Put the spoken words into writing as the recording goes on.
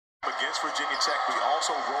Against Virginia Tech, we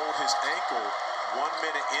also rolled his ankle 1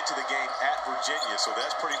 minute into the game at Virginia, so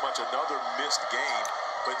that's pretty much another missed game.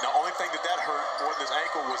 But the only thing that hurt more than his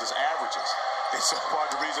ankle was his averages. And so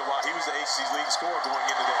part of the reason why he was the ACC's leading scorer going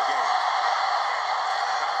into that game.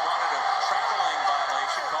 Wanted a traveling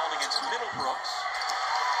violation called against Middlebrooks.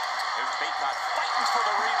 There's Bacot fighting for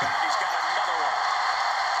the rebound. He's got another one.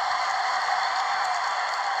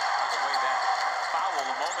 By the way, that foul a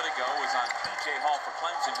moment ago was on P.J. Hall for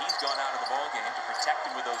Clemson. He's gone out of the ballgame to protect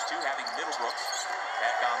him with those two, having Middlebrooks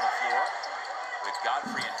back on the floor with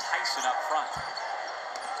Godfrey and Tyson up front.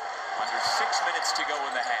 Under 6 minutes to go in